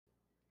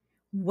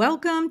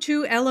Welcome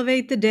to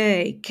Elevate the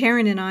Day.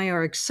 Karen and I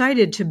are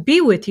excited to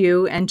be with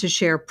you and to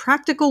share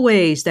practical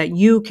ways that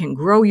you can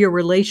grow your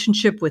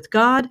relationship with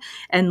God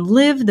and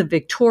live the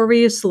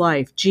victorious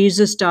life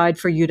Jesus died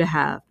for you to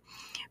have.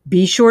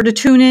 Be sure to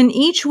tune in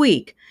each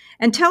week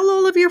and tell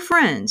all of your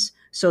friends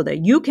so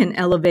that you can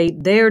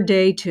elevate their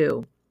day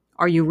too.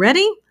 Are you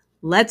ready?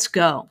 Let's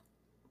go.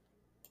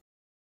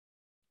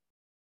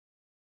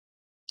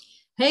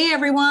 Hey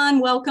everyone,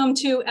 welcome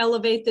to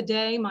Elevate the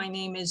Day. My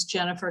name is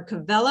Jennifer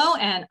Cavello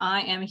and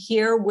I am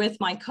here with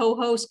my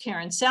co-host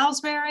Karen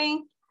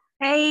Salisbury.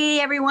 Hey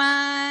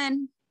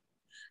everyone.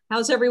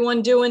 How's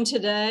everyone doing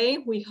today?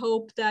 We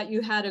hope that you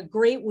had a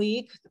great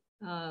week.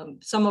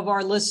 Some of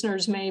our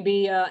listeners may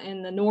be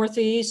in the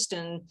Northeast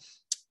and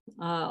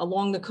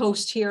along the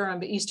coast here of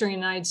the Eastern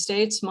United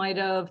States might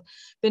have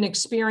been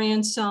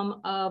experiencing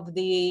some of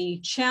the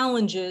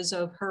challenges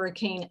of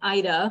Hurricane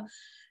Ida.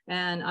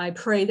 And I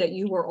pray that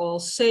you were all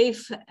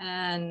safe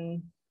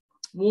and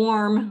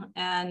warm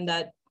and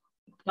that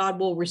God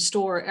will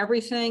restore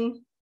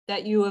everything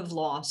that you have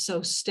lost.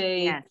 So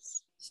stay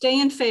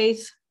in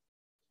faith,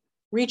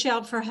 reach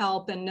out for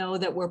help, and know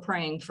that we're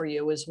praying for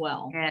you as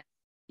well.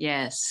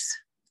 Yes.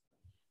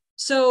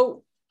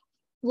 So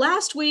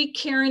last week,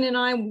 Karen and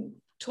I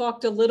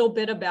talked a little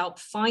bit about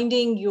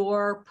finding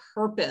your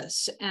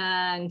purpose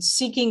and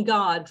seeking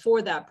God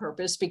for that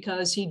purpose,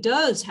 because he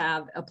does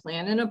have a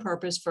plan and a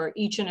purpose for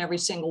each and every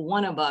single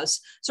one of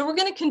us. So we're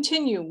going to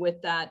continue with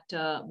that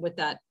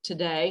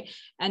today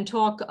and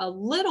talk a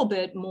little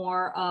bit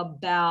more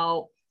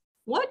about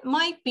what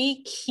might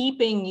be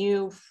keeping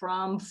you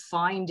from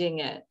finding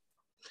it.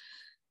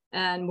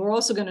 And we're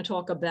also going to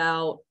talk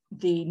about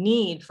the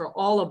need for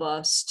all of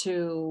us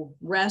to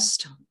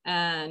rest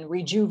and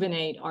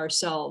rejuvenate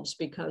ourselves,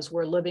 because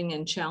we're living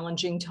in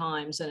challenging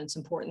times and it's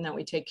important that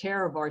we take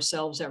care of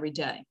ourselves every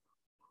day.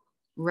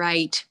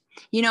 Right.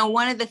 You know,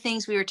 one of the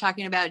things we were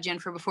talking about,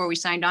 Jennifer, before we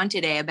signed on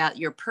today about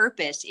your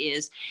purpose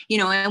is,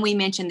 and we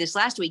mentioned this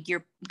last week,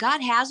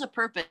 God has a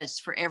purpose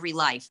for every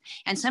life.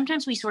 And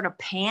sometimes we sort of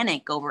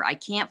panic over, I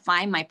can't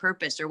find my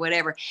purpose or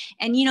whatever.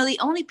 And, the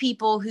only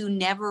people who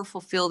never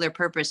fulfill their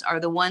purpose are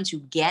the ones who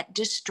get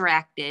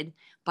distracted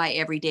by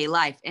everyday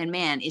life. And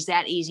man, is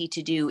that easy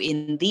to do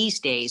in these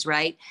days,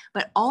 right?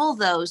 But all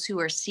those who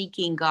are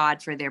seeking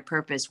God for their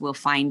purpose will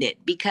find it,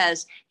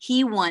 because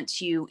he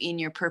wants you in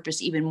your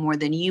purpose even more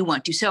than you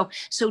want to.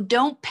 So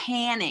don't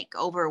panic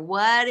over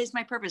what is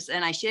my purpose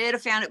and I should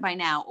have found it by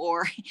now,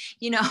 or,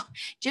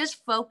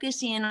 just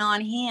focus in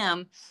on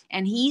him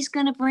and he's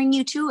going to bring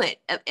you to it.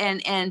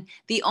 And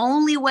the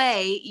only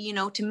way,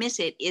 to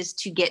miss it is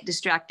to get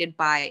distracted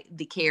by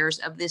the cares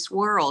of this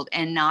world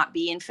and not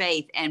be in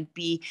faith and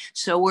be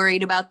so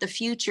worried about the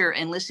future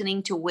and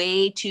listening to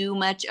way too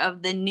much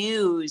of the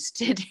news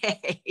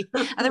today.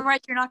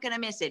 Otherwise, you're not going to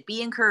miss it.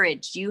 Be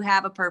encouraged. You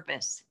have a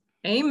purpose.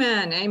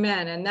 Amen.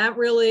 Amen. And that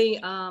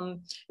really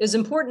is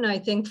important, I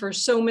think, for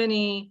so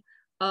many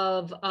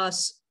of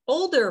us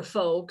older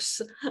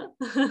folks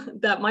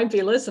that might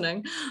be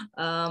listening,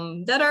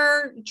 that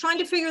are trying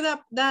to figure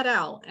that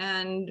out.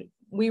 And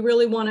we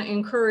really want to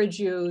encourage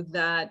you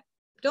that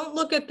don't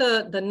look at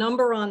the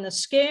number on the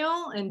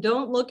scale and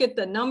don't look at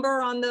the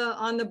number on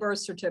the birth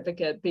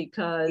certificate,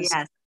 because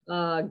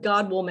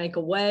God will make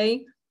a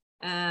way.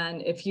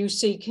 And if you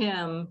seek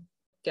him,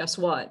 guess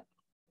what?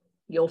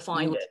 You'll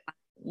find it.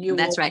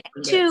 That's right.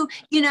 Too,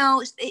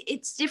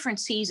 it's different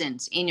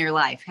seasons in your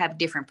life have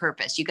different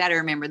purpose. You got to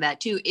remember that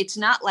too. It's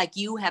not like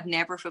you have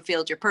never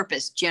fulfilled your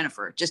purpose,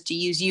 Jennifer, just to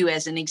use you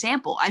as an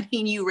example. I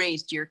mean, you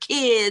raised your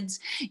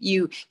kids,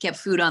 you kept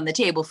food on the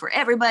table for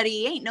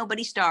everybody. Ain't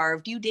nobody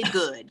starved. You did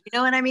good. You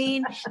know what I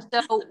mean?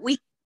 So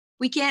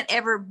we can't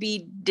ever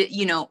be,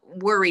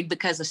 worried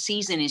because a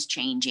season is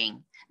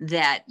changing,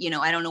 that,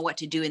 I don't know what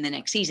to do in the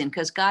next season,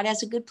 because God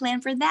has a good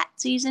plan for that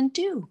season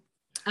too.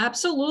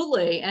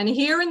 Absolutely. And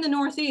here in the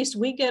Northeast,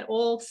 we get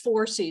all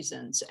 4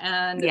 seasons.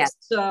 And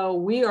so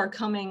we are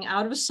coming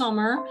out of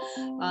summer,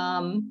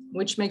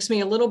 which makes me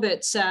a little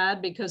bit sad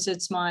because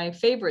it's my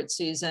favorite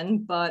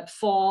season, but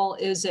fall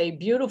is a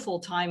beautiful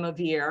time of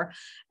year.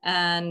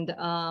 And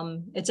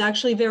it's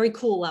actually very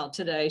cool out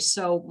today.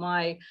 So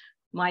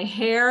my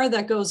hair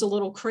that goes a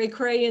little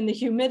cray-cray in the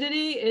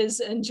humidity is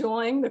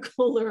enjoying the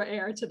cooler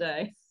air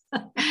today.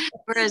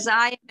 Whereas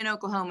I am in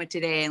Oklahoma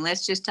today, and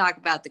let's just talk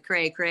about the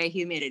cray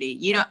humidity.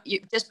 You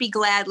just be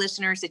glad,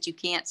 listeners, that you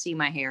can't see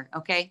my hair.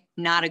 Okay,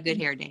 not a good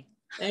hair day.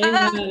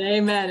 Amen.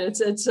 Amen. It's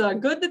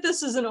good that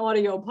this is an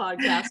audio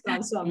podcast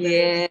on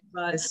Sunday.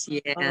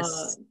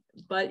 Yes.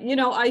 But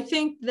I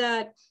think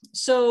that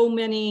so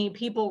many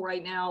people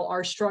right now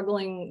are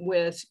struggling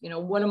with,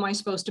 what am I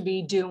supposed to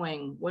be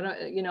doing?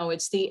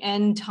 It's the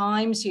end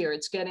times here.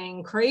 It's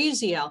getting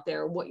crazy out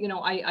there.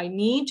 I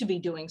need to be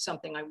doing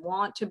something. I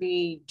want to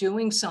be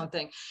doing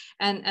something.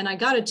 And I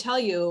got to tell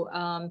you,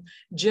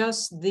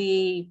 just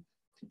the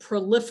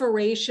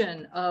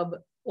proliferation of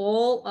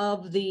all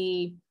of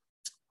the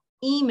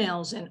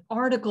emails and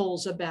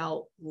articles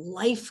about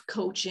life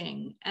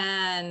coaching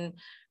and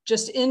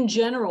just in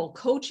general,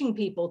 coaching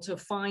people to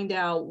find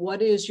out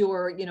what is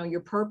your, your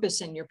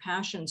purpose and your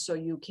passion so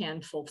you can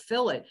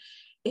fulfill it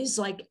is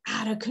like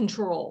out of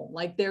control.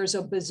 Like there's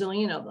a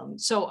bazillion of them.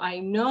 So I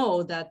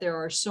know that there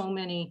are so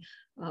many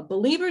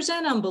believers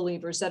and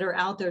unbelievers that are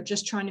out there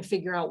just trying to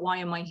figure out, why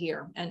am I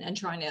here, and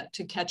trying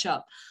to catch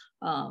up.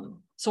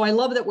 So I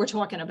love that we're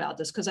talking about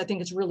this, because I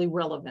think it's really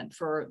relevant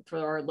for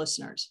our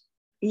listeners.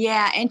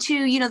 Yeah. And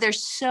two,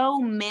 there's so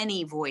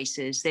many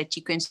voices that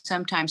you can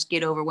sometimes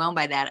get overwhelmed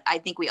by that. I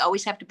think we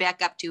always have to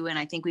back up to, and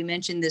I think we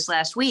mentioned this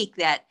last week,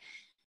 that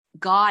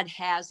God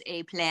has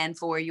a plan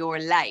for your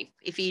life.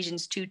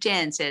 Ephesians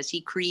 2:10 says he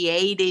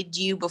created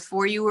you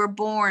before you were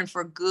born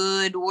for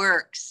good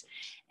works.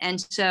 And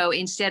so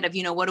instead of,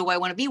 what do I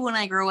want to be when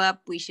I grow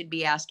up? We should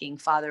be asking,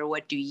 Father,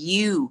 what do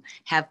you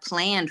have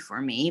planned for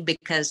me?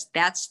 Because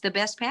that's the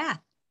best path.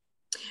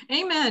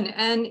 Amen.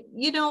 And,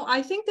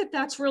 I think that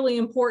that's really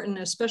important,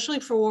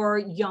 especially for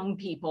young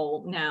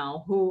people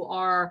now who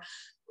are,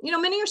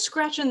 many are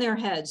scratching their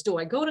heads. Do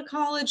I go to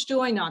college?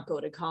 Do I not go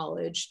to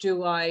college?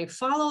 Do I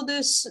follow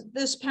this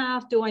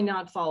path? Do I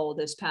not follow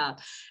this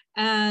path?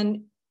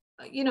 And,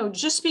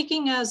 just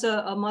speaking as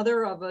a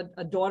mother of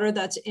a daughter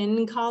that's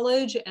in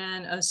college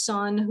and a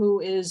son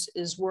who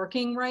is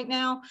working right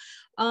now,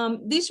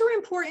 these are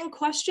important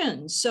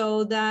questions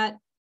so that,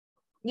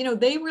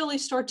 they really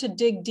start to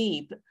dig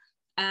deep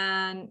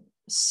and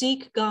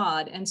seek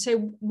God and say,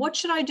 what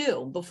should I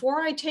do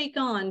before I take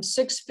on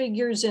 6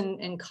 figures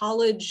in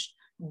college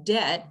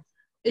debt?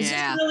 Is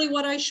this really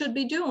what I should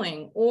be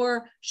doing?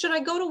 Or should I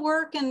go to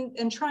work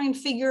and try and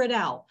figure it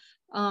out?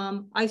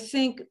 I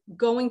think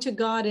going to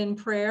God in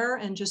prayer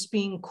and just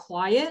being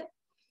quiet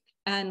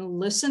and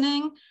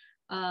listening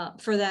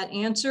for that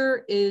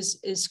answer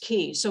is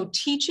key. So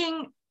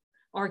teaching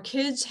our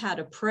kids how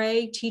to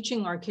pray,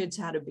 teaching our kids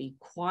how to be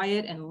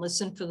quiet and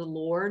listen for the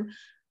Lord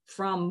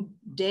from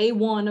day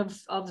one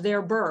of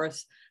their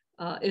birth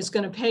is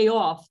going to pay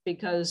off,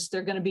 because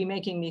they're going to be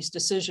making these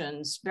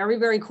decisions very,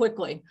 very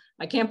quickly.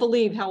 I can't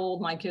believe how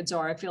old my kids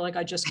are. I feel like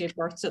I just gave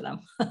birth to them.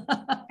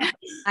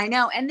 I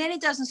know. And then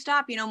it doesn't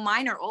stop.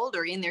 Mine are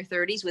older, in their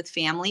 30s with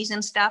families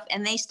and stuff,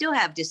 and they still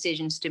have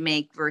decisions to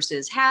make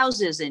versus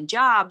houses and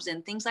jobs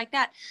and things like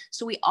that.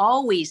 So we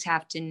always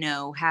have to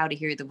know how to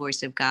hear the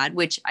voice of God,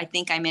 which I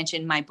think I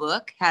mentioned in my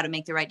book, How to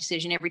Make the Right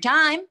Decision Every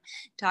Time.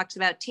 Talks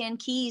about 10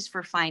 keys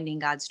for finding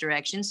God's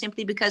direction,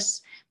 simply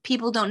because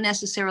people don't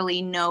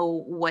necessarily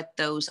know what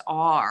those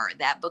are.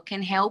 That book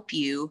can help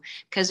you,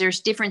 because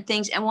there's different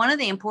things. And one of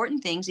the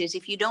important things is,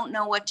 if you don't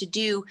know what to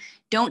do,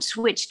 don't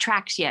switch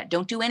tracks yet.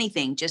 Don't do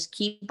anything. Just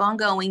keep on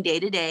going day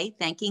to day,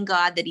 thanking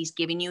God that he's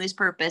giving you his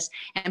purpose,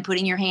 and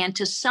putting your hand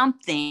to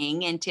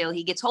something until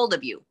he gets hold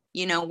of you.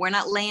 We're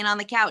not laying on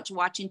the couch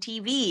watching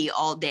TV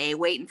all day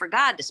waiting for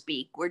God to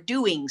speak. We're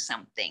doing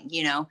something.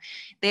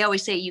 They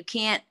always say you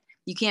can't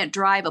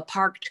drive a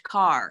parked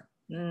car.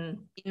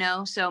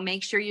 So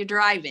make sure you're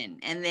driving,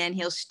 and then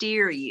he'll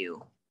steer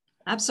you.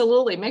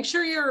 Absolutely. Make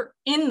sure you're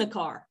in the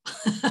car.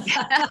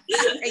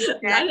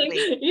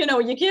 Exactly.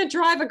 You can't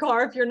drive a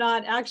car if you're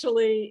not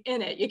actually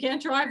in it. You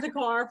can't drive the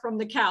car from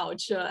the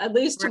couch, at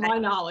least to my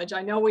knowledge.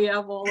 I know we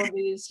have all of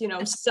these,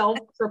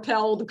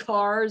 self-propelled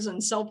cars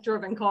and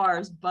self-driven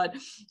cars, but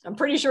I'm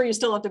pretty sure you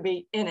still have to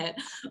be in it.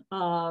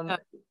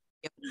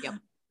 Yep.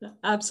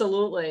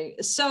 Absolutely.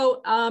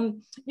 So,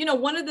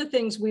 one of the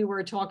things we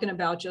were talking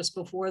about just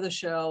before the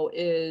show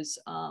is,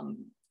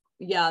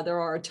 there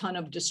are a ton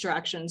of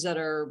distractions that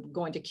are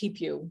going to keep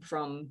you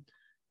from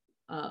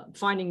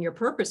finding your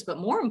purpose. But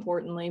more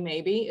importantly,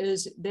 maybe,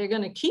 is they're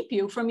going to keep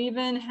you from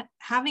even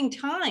having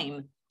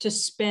time to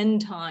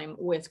spend time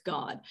with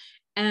God.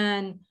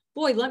 And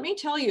boy, let me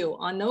tell you,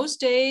 on those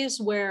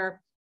days where,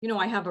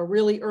 I have a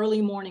really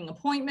early morning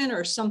appointment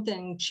or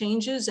something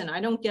changes and I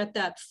don't get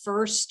that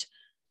first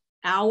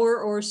hour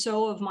or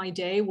so of my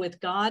day with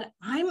God,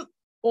 I'm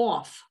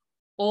off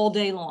all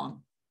day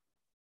long.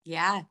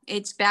 Yeah,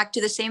 it's back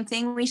to the same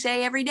thing we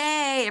say every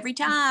day, every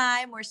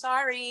time. We're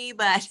sorry,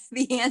 but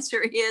the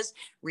answer is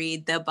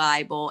read the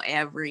Bible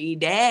every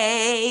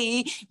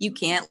day. You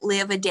can't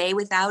live a day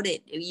without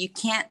it. We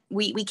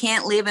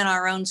can't live in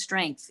our own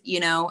strength.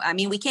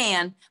 We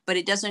can, but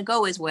it doesn't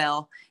go as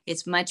well.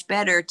 It's much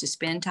better to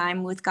spend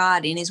time with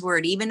God in his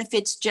word, even if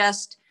it's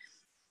just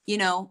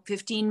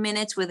 15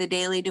 minutes with a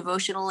daily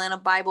devotional and a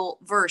Bible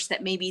verse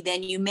that maybe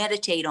then you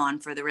meditate on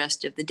for the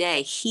rest of the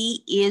day.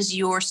 He is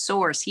your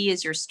source. He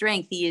is your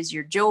strength. He is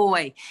your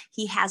joy.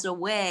 He has a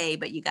way,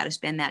 but you got to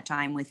spend that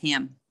time with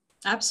him.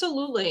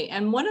 Absolutely.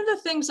 And one of the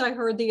things I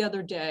heard the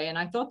other day, and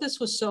I thought this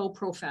was so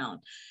profound,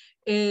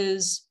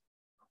 is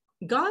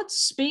God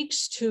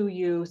speaks to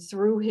you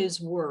through his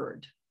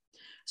word.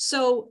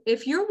 So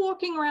if you're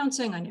walking around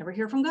saying, I never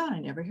hear from God, I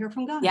never hear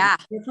from God, I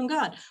never hear from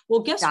God. Well,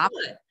 guess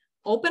what?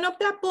 Open up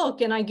that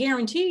book and I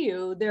guarantee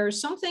you there's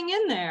something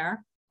in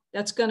there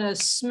that's going to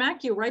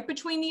smack you right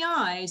between the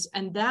eyes.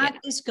 And that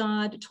is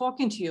God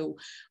talking to you.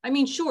 I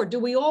mean, sure. Do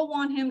we all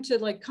want him to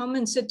like come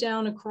and sit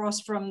down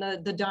across from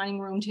the dining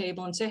room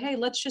table and say, hey,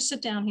 let's just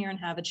sit down here and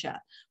have a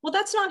chat? Well,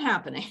 that's not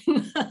happening.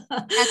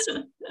 That's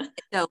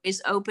so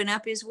is open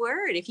up his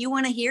word. If you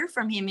want to hear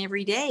from him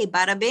every day,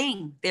 bada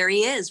bing, there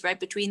he is right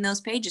between those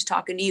pages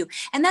talking to you.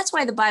 And that's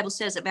why the Bible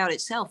says about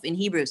itself in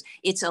Hebrews,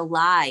 it's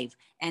alive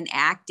and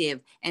active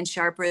and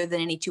sharper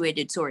than any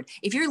two-edged sword.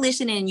 If you're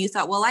listening and you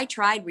thought, well, I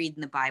tried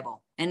reading the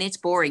Bible and it's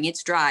boring,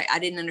 it's dry, I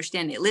didn't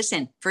understand it.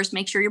 Listen, first,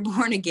 make sure you're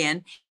born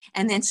again.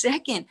 And then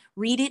second,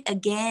 read it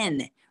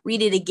again.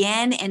 Read it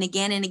again and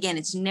again and again.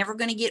 It's never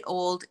going to get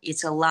old.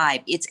 It's alive.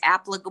 It's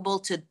applicable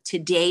to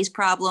today's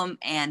problem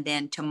and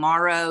then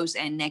tomorrow's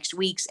and next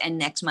week's and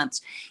next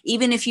month's.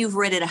 Even if you've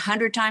read it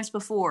 100 times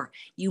before,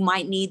 you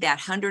might need that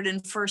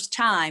 101st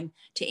time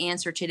to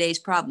answer today's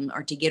problem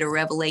or to get a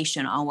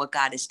revelation on what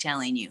God is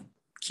telling you.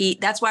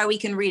 That's why we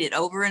can read it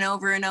over and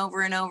over and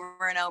over and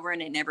over and over,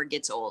 and it never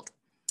gets old.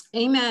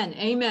 Amen.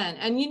 Amen.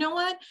 And you know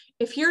what?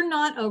 If you're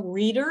not a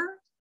reader,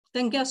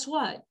 then guess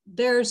what?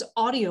 There's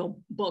audio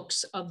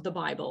books of the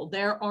Bible.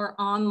 There are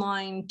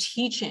online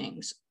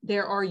teachings.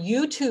 There are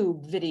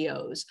YouTube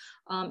videos.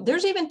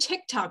 There's even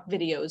TikTok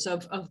videos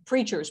of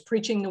preachers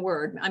preaching the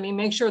word. I mean,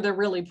 make sure they're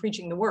really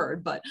preaching the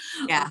word, but,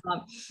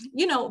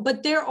 you know,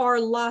 but there are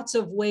lots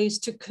of ways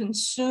to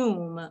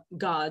consume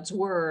God's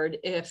word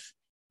if,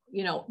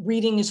 you know,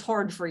 reading is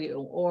hard for you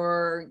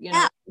or, you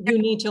know, you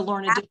need to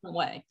learn a different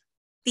way.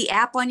 The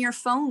app on your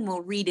phone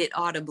will read it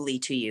audibly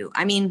to you.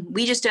 I mean,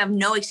 we just have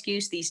no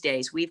excuse these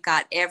days. We've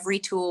got every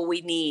tool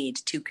we need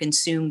to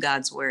consume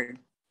God's word.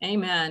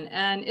 Amen.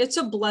 And it's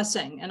a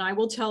blessing. And I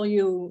will tell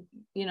you,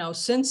 you know,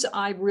 since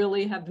I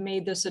really have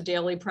made this a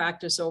daily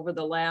practice over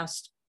the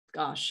last,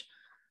 gosh,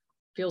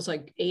 feels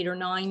like 8 or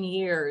 9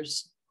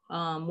 years,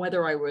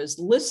 whether I was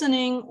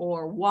listening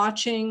or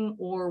watching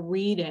or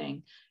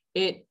reading,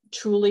 it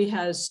truly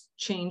has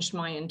changed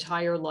my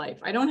entire life.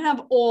 I don't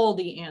have all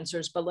the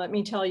answers, but let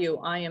me tell you,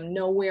 I am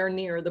nowhere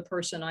near the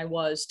person I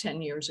was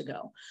 10 years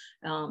ago.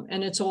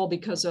 And it's all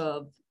because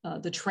of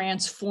the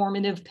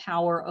transformative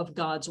power of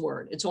God's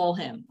word. It's all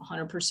him,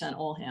 100%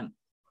 all him.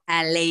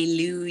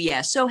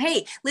 Hallelujah. So,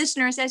 hey,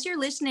 listeners, as you're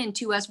listening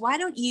to us, why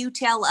don't you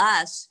tell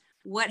us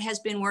what has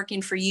been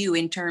working for you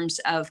in terms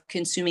of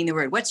consuming the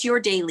word? What's your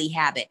daily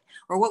habit?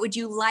 Or what would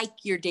you like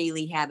your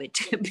daily habit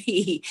to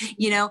be,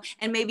 you know,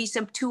 and maybe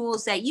some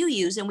tools that you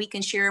use and we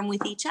can share them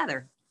with each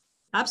other.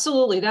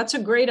 Absolutely. That's a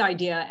great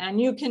idea.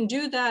 And you can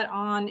do that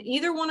on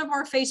either one of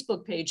our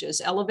Facebook pages.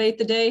 Elevate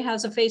the Day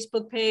has a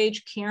Facebook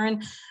page. Karen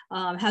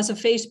has a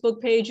Facebook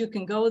page. You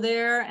can go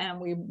there, and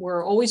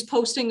we're always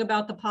posting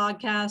about the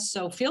podcast.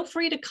 So feel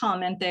free to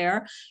comment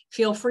there.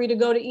 Feel free to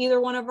go to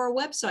either one of our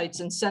websites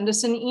and send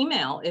us an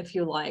email if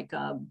you like.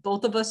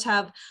 Both of us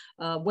have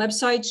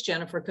websites,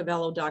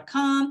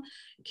 jennifercavello.com,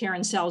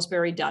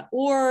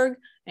 karensalisbury.org.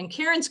 And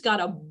Karen's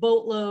got a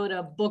boatload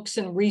of books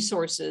and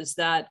resources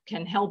that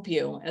can help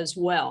you as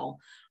well.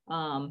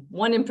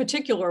 One in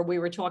particular we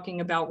were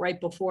talking about right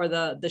before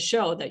the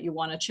show that you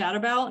want to chat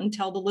about and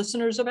tell the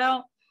listeners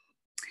about.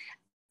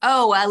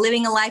 Oh,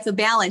 Living a Life of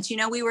Balance. You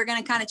know, we were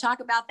going to kind of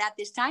talk about that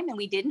this time and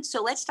we didn't.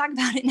 So let's talk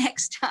about it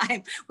next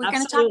time. We're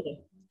going to talk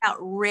about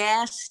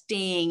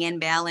resting and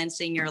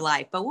balancing your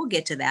life, but we'll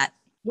get to that.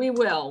 We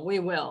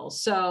will.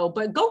 So,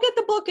 but go get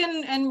the book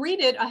and read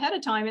it ahead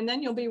of time, and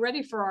then you'll be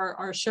ready for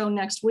our show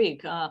next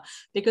week,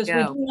 because we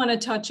do want to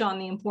touch on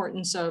the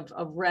importance of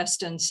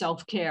rest and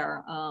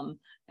self-care,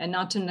 and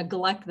not to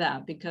neglect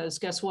that, because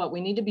guess what? We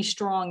need to be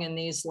strong in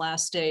these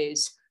last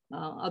days.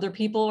 Other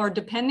people are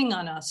depending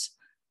on us,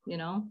 you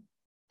know,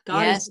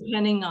 God is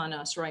depending on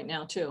us right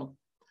now too.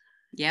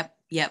 Yep.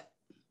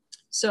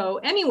 So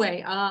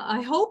anyway,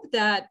 I hope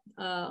that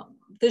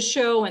this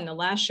show and the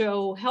last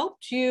show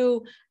helped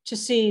you to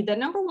see that,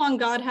 number one,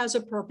 God has a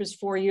purpose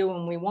for you,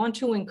 and we want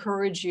to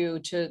encourage you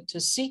to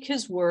seek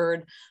his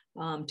word,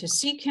 to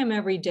seek him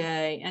every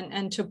day,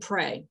 and to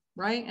pray,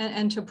 right?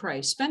 And to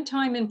pray. Spend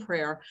time in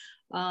prayer,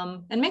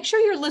 and make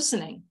sure you're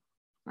listening,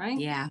 right?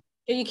 Yeah.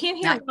 You can't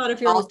hear God if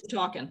you're also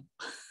talking.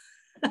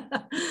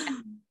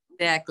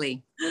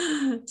 Exactly.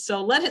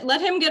 So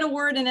let him get a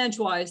word in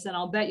edgewise, then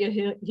I'll bet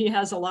you he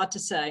has a lot to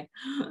say.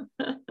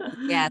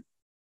 Yeah.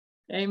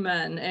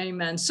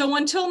 Amen. So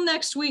until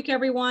next week,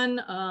 everyone,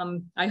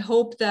 I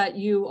hope that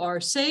you are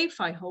safe.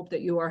 I hope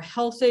that you are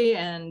healthy,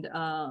 and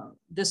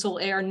this will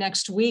air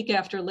next week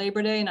after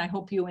Labor Day, and I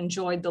hope you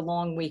enjoyed the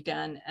long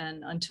weekend.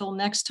 And until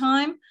next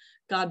time,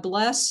 God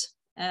bless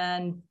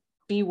and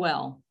be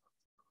well.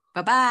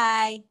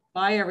 Bye-bye.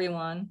 Bye,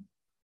 everyone.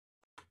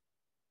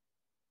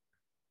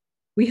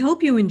 We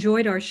hope you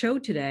enjoyed our show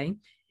today.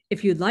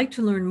 If you'd like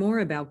to learn more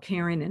about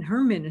Karen and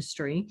her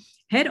ministry,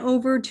 head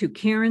over to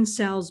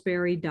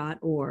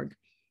karensalisbury.org.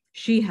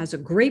 She has a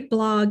great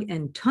blog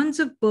and tons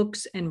of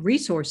books and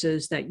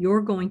resources that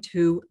you're going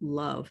to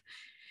love.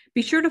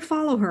 Be sure to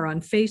follow her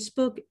on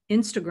Facebook,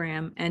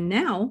 Instagram, and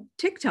now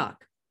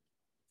TikTok.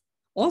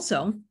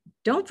 Also,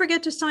 don't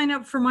forget to sign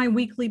up for my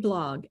weekly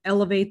blog,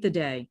 Elevate the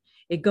Day.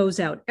 It goes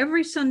out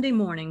every Sunday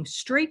morning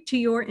straight to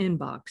your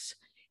inbox.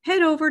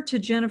 Head over to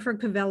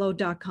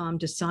jennifercavello.com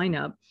to sign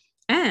up.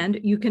 And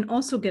you can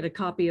also get a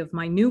copy of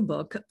my new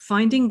book,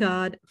 Finding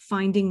God,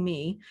 Finding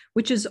Me,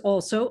 which is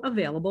also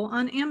available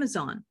on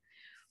Amazon.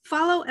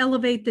 Follow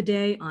Elevate the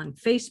Day on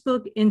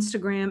Facebook,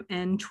 Instagram,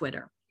 and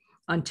Twitter.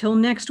 Until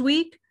next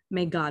week,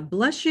 may God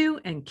bless you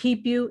and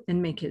keep you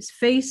and make his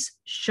face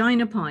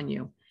shine upon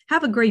you.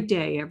 Have a great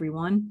day,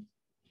 everyone.